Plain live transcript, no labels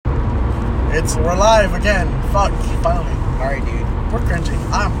We're live again. Fuck, finally. Alright, dude. We're cringy.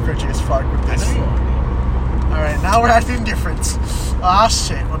 I'm cringy as fuck with this. I know you are. Alright, now we're acting different. Ah,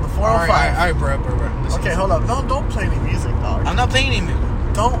 shit. On the 405. Alright, bro. Listen, Okay, hold up. Don't play any music, dog. I'm not playing any music.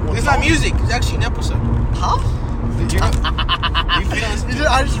 It's not music. It's actually an episode. Huh?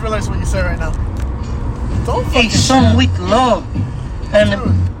 I just realized what you said right now. Don't fucking... A song with love. And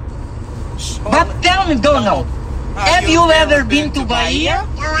back down and go now. Have you ever been to Bahia?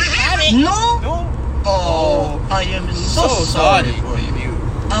 No? Oh, I am so sorry for you.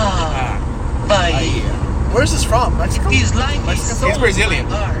 Bahia. Where's this from? Mexico? His life is so He's Brazilian.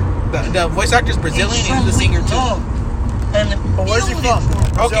 The voice actor is Brazilian and he's the singer too. But where's he from?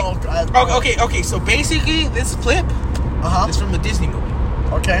 Okay. So basically, this clip is from a Disney movie.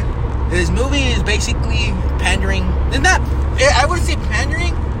 Okay. This movie is basically pandering. I wouldn't say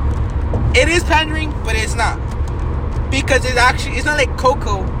pandering. It is pandering, but it's not. Because it's not like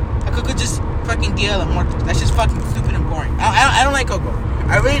Coco. Coco just fucking Dia de Muertos. That's just fucking stupid and boring. I don't like Coco.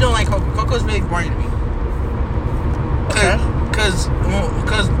 I really don't like Coco. Coco's really boring to me.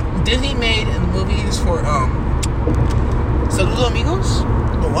 Because Disney made movies for Saludo Amigos.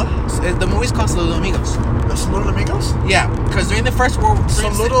 The what? The movie's called Saludo Amigos. The Saludo Amigos? Yeah, because during the First World War...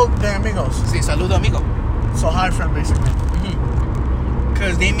 Saludo de Amigos. Sí, Saludo Amigo. So hi friend, basically.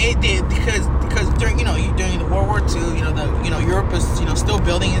 Because because during the World War II, Europe was still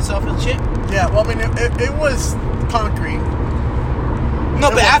building itself and shit. Yeah, well, I mean, it was concrete. No,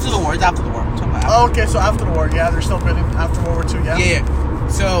 but after the war, it's after the war. Okay, so after the war, yeah, they're still building after World War II, yeah. Yeah.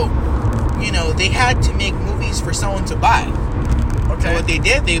 So, they had to make movies for someone to buy. Okay. So what they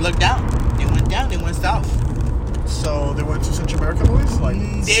did, they looked down. They went down. They went south. So they went to Central American movies,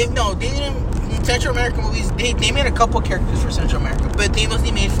 They didn't. Central American movies. They made a couple characters for Central America, but they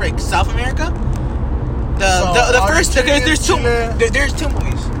mostly made for South America. The first there's two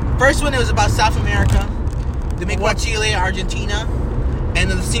movies. First one, it was about South America. They make about Chile, Argentina,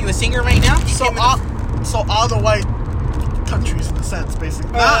 and the singer right now. So all the white countries in a sense,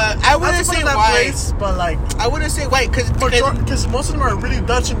 basically. I wouldn't say white, place, but like I wouldn't say white because most of them are really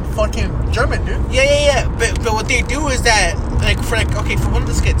Dutch and fucking German, dude. Yeah. But what they do is that for one of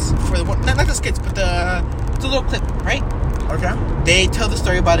the skits, not the skits, but the little clip, right? Okay. They tell the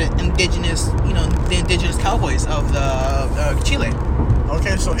story about the indigenous cowboys of the Chile.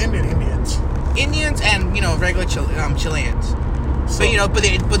 Okay, so Indians and regular Chileans. So, but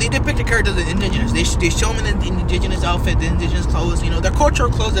they depict the characters as indigenous. They show them in the indigenous outfit, the indigenous clothes, their cultural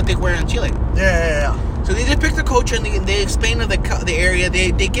clothes that they wear in Chile. Yeah. So they depict the culture and they explain the area.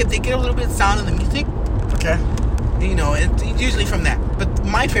 They get a little bit of sound in the music. Okay. It's usually from that. But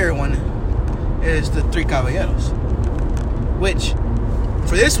my favorite one is the Three Caballeros, which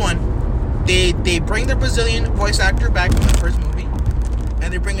for this one they bring the Brazilian voice actor back from the first movie,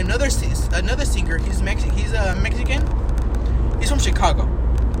 and they bring another singer. He's Mexican. He's from Chicago.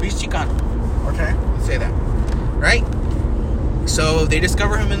 He's Chicano. Okay. Let's say that. Right? So they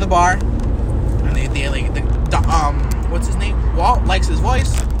discover him in the bar. And they what's his name? Walt likes his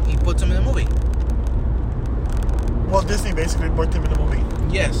voice. He puts him in the movie. Well, Disney basically booked him in the movie.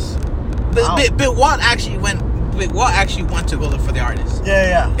 Yes. But Walt actually went to go look for the artist.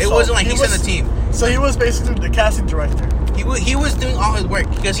 Yeah. It wasn't like he sent a team. So he was basically the casting director. He was doing all his work.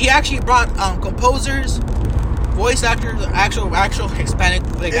 Because he actually brought composers, voice actors, actual Hispanic,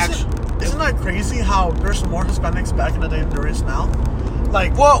 Isn't that crazy how there's more Hispanics back in the day than there is now?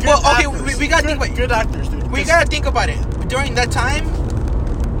 Like, okay, we gotta think about it. Good actors, dude. We gotta think about it. During that time,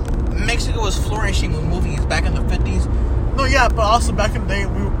 Mexico was flourishing with movies back in the 50s. No, yeah, but also back in the day,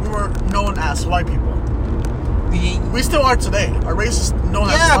 we were known as white people. We still are today. Our race is known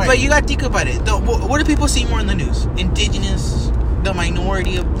as white. Yeah, but you gotta think about it. What do people see more in the news? Indigenous, the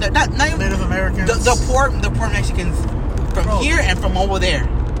minority of not even Native Americans, the poor Mexicans from here and from over there.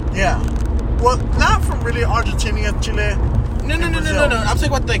 Yeah, well, not from really Argentina, Chile. No. I'm talking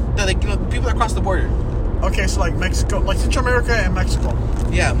about the people across the border. Okay, so like Mexico, like Central America and Mexico.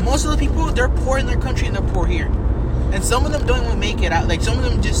 Yeah, most of the people, they're poor in their country and they're poor here, and some of them don't even make it out. Like some of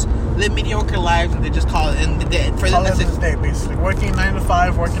them just live mediocre lives and they just call it for them that's it. Day, basically working 9 to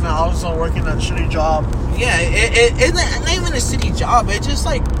 5, working at also working a shitty job. Yeah, it's not even a city job. It's just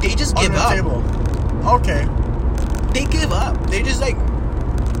like they just give up. Table. Okay. They give up. They just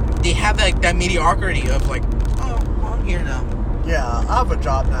they have that mediocrity of I'm here now. Yeah, I have a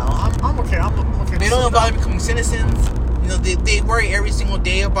job now. I'm okay. I'm okay. They don't know about becoming citizens. They worry every single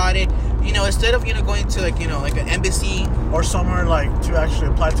day about it. Instead of going to like an embassy or somewhere to actually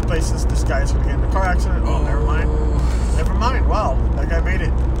apply to places, this guy's gonna get in a car accident. Oh, never mind. Wow, that guy made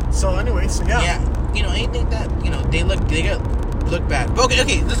it. So anyway, yeah. Anything that they look bad. But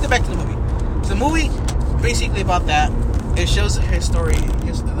okay, let's get back to the movie. the movie basically about that. It shows his story,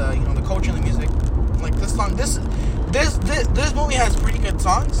 the culture and the music. Like this song, this movie has pretty good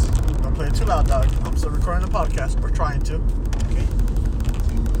songs. Don't play it too loud, dog. I'm still recording the podcast. We're trying to. Okay.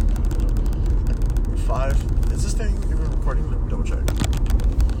 5. Is this thing even recording? Let me double check.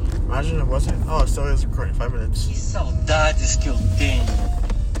 Imagine it wasn't. Oh, it still is recording. 5 minutes. Que saudades que eu tenho.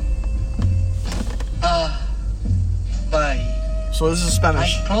 Pai. So this is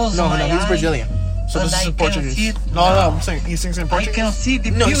Spanish. I close No, my he's eyes Brazilian. So this and is I in can Portuguese. see- No, I'm saying he sings in I Portuguese. can see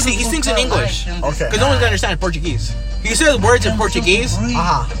the No, he beautiful sings in English. sunlight in the Okay. Because no one sky. can understand Portuguese. He says words in And Portuguese, to breathe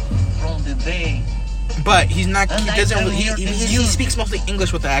Uh-huh. From the bay, but he's not. And He I doesn't. can He hear the he music. speaks mostly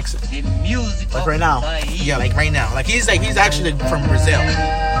English with the accent. the music Like of right now. the Bahia. Yeah, like right now. Like he's actually from Brazil.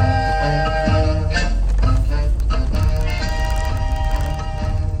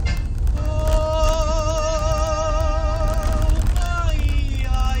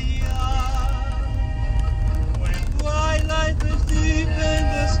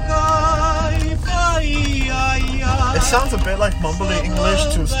 It sounds a bit like mumbling English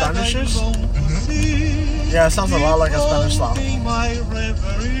to Spanishes. Yeah, it sounds a lot like a Spanish song.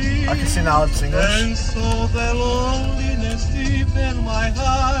 I can see now it's English.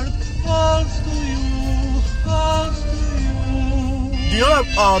 Do you know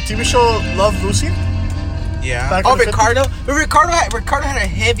that TV show Love, Lucy? Yeah. Back Oh, in the Ricardo. But Ricardo had a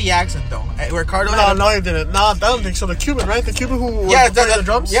heavy accent though. Ricardo. No, had a, no, he didn't. No, I don't think so. The Cuban, right? The Cuban who Yeah, was playing the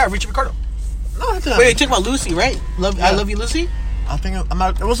drums? Yeah, Richard Ricardo. No, I didn't. Wait, you talking about Lucy, right? I Yeah. love you, Lucy. I think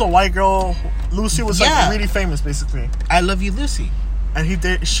it was a white girl. Lucy was like Yeah. really famous, basically. I love you, Lucy. And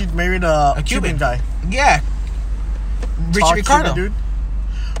she married a Cuban. Cuban guy. Yeah. Richard Tall Ricardo. Cuban dude.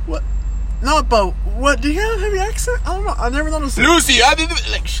 What? No, but what? Do he have a heavy accent? I don't know. I never noticed it. Lucy, I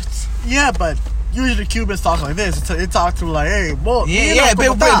didn't like. Shit. Yeah, but usually Cubans talk like this. They talk to like, hey, well, Yeah,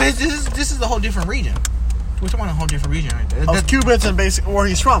 but this is a whole different region. We're talking about a whole different region right there. of Cubans and basically where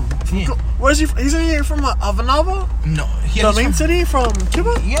he's from. Yeah. Where's he? He's in here from Havana, No, the main city from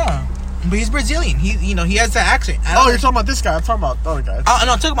Cuba. Yeah, but he's Brazilian. He has that accent. Oh, you're talking about this guy. I'm talking about the other guy. Oh,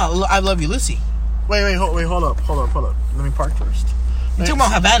 no, I'm talking about I love you, Lucy. Wait, hold up. Let me park first. You're talking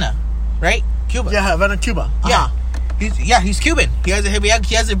about Havana, right? Cuba. Yeah, Havana, Cuba. Yeah. He's Cuban. He has a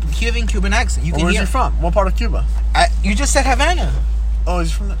Cuban accent. You can Where's hear. he from? What part of Cuba? You just said Havana. Oh,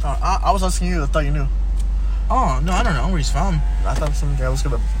 he's from. I was asking you. I thought you knew. Oh no, I don't know where he's from. I thought some guy was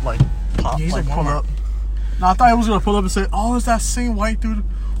gonna like pop, Yeah, he's like at pull Walmart. up. No, I thought he was gonna pull up and say, "Oh, it's that same white dude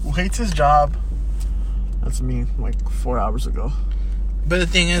who hates his job." That's me, like 4 hours ago. But the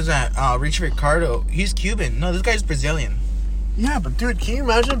thing is that Richard Ricardo, he's Cuban. No, this guy's Brazilian. Yeah, but dude, can you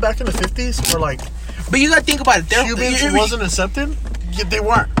imagine back in the 50s where like But you gotta think about it. Cubans wasn't accepted? Yeah, they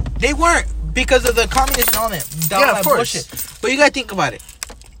weren't. They weren't because of the communists and all that. Yeah, of course. Bullshit. But you gotta think about it.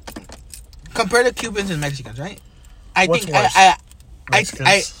 Compare to Cubans and Mexicans, right? I What's think worse?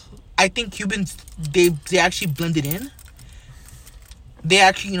 I think Cubans they actually blended in. They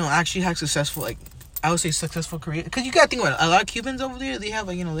actually had successful, like I would say successful career, because you gotta think about it. A lot of Cubans over there, they have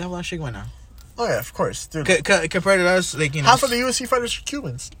they have a lot of shit going on. Oh yeah, of course, dude. Compared to us, like Half of the UFC fighters are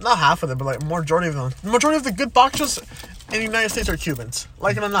Cubans. Not half of them, but like majority of them. The majority of the good boxers in the United States are Cubans.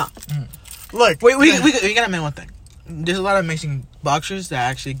 Like it or not. Look, Wait, we gotta admit one thing. There's a lot of Mexican boxers that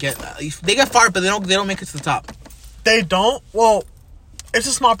actually get far, but they don't make it to the top. They don't. Well, it's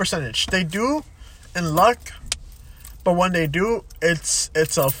a small percentage. They do, in luck, but when they do, it's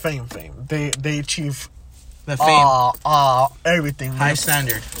a fame. They achieve The fame, everything. high man.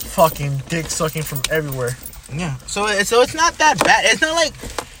 standard. Fucking dick sucking from everywhere. Yeah. So it's not that bad. It's not like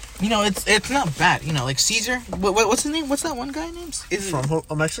it's not bad. Like Caesar. What's his name? What's that one guy names? Is From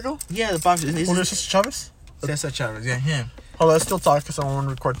Mexico? Yeah, the boxer. Julio Cesar Chavez? Cesar Chavez. Yeah, him. Hold on, let's still talk because I want to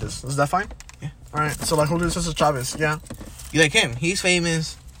record this. Is that fine? Yeah. Alright, so like Julio Cesar Chavez, yeah. You like him? He's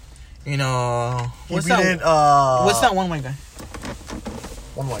famous. He What's beat that? What's that one white guy?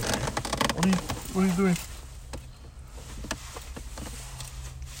 One white guy. What are you doing?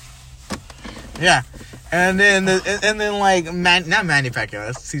 Yeah. And then like not Manny Pacquiao.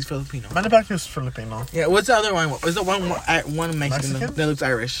 He's Filipino. Manny Pacquiao is Filipino. Yeah. What's the other one? What's the one Mexican Mexican? that looks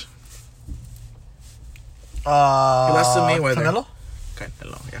Irish? He lost to Mayweather. Canelo?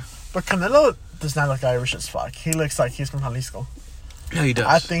 Canelo. Yeah. But Canelo does not look Irish as fuck. He looks like he's from Jalisco. No, he does.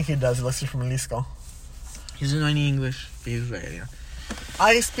 I think he does. He looks like from Jalisco. He's in any English. He's like, yeah.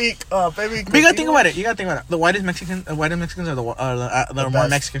 I speak, baby. But you gotta think about it. The whitest Mexicans are the more best.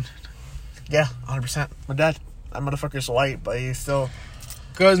 Mexican. Yeah, 100%. My dad, that motherfucker's white, but he's still.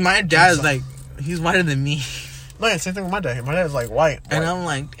 Cause my dad's like, he's whiter than me. No, yeah, same thing with my dad. My dad's like white. And I'm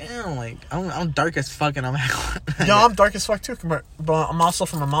like, damn, like I'm dark as fuck, and I'm Yo, I'm dark as fuck too, but I'm also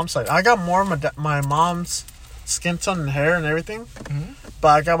from my mom's side. I got more of my mom's skin tone and hair and everything, but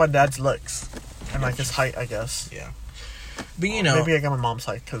I got my dad's looks and like his height, I guess. Yeah. But you know, maybe I got my mom's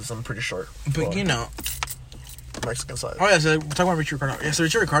height because I'm pretty short. But you know, Mexican side. Oh yeah, so we're talking about Richard Ricardo. Yeah, so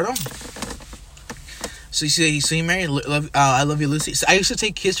Richard Ricardo. So he married I Love You, Lucy. So I used to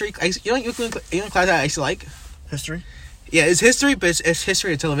take history. You know class that I used to like. History? Yeah, it's history, but it's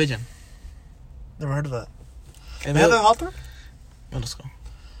history of television. Never heard of that. And they had that author? Middle school.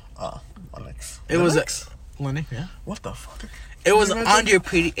 Lennox. It was Lennox, yeah. What the fuck? It was an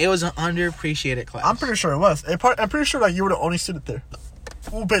underappreciated class. I'm pretty sure it was. I'm pretty sure like you were the only student there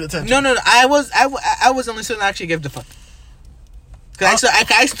who paid attention. No. I was the only student that actually gave a fuck. Cause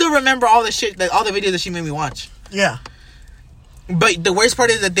I still remember all the shit, like all the videos that she made me watch. Yeah. But the worst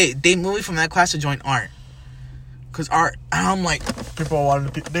part is that they moved me from that class to join art. Cause art, I'm like,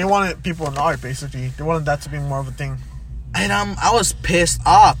 they wanted people in art basically. They wanted that to be more of a thing. And I was pissed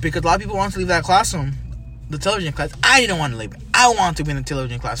off because a lot of people wanted to leave that classroom, the television class. I didn't want to leave it. I wanted to be in the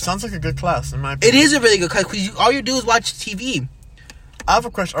television class. Sounds like a good class in my opinion. It is a really good class because all you do is watch TV. I have a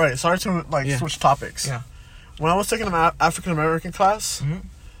question. All right, sorry to switch topics. Yeah. When I was taking an African American class,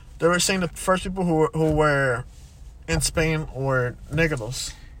 they were saying the first people who were in Spain were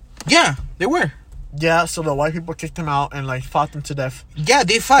negros. Yeah, they were. Yeah, so the white people kicked them out and like fought them to death. Yeah,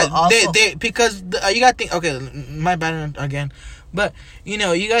 they fought. Also, they because you got to think. Okay, my bad again, but you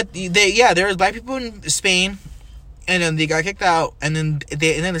know you got there was black people in Spain, and then they got kicked out, and then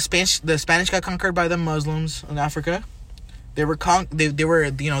the Spanish got conquered by the Muslims in Africa. They were they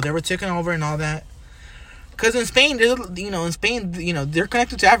were taken over and all that. Because in Spain, they're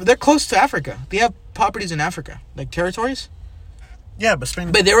connected to Africa. They're close to Africa. They have properties in Africa, like territories. Yeah, but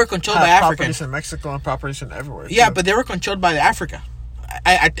Spain. But they were controlled by Africans. Properties in Mexico and properties in everywhere. Yeah, too. but they were controlled by Africa.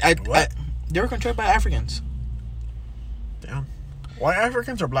 They were controlled by Africans. Damn. White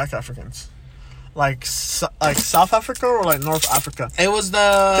Africans or black Africans? Like South Africa or like North Africa? It was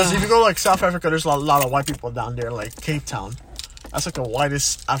because if you go like South Africa, there's a lot of white people down there, like Cape Town. That's like the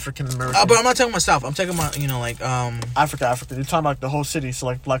whitest African American. But I'm not talking about South. I'm talking about Africa. You're talking about the whole city. So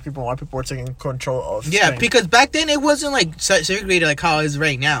like black people and white people were taking control of. Yeah, Spain. because back then it wasn't like segregated like how it is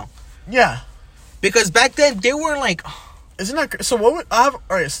right now. Yeah. Because back then they weren't like. Isn't that so? What would I have? All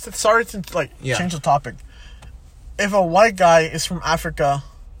right. Sorry to change the topic. If a white guy is from Africa,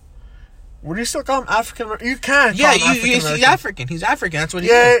 would you still call him African? You can. Yeah, he's African. He's African. That's what he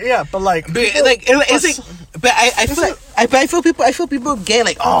is. Yeah, but like, I feel people get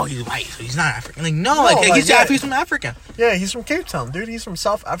like, oh, he's white, so he's not African. Like, no, he's from Africa. Yeah, he's from Cape Town, dude. He's from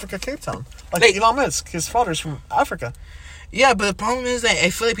South Africa, Cape Town. Like Elon Musk, his father's from Africa. Yeah, but the problem is that I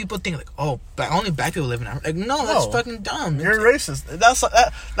feel like people think like, oh, only black people live in Africa. Like, no, that's fucking dumb. You're racist. That's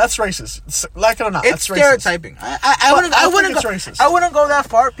racist. Like it or not, it's that's stereotyping. Racist. I wouldn't go that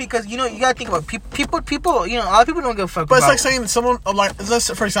far because you gotta think about people. A lot of people don't give a fuck. But it's like saying someone let's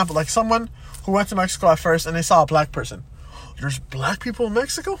for example, like someone who went to Mexico at first and they saw a black person. There's black people in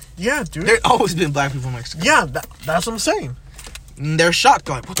Mexico? Yeah, dude. There's always been black people in Mexico. Yeah, that's what I'm saying. And they're shocked.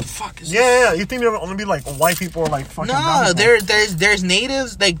 They're like, what the fuck is this? Yeah. You think there would only be like white people or like fucking no, there's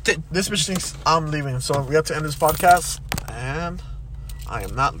natives. Like this bitch thinks I'm leaving, so we have to end this podcast. And I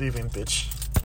am not leaving, bitch.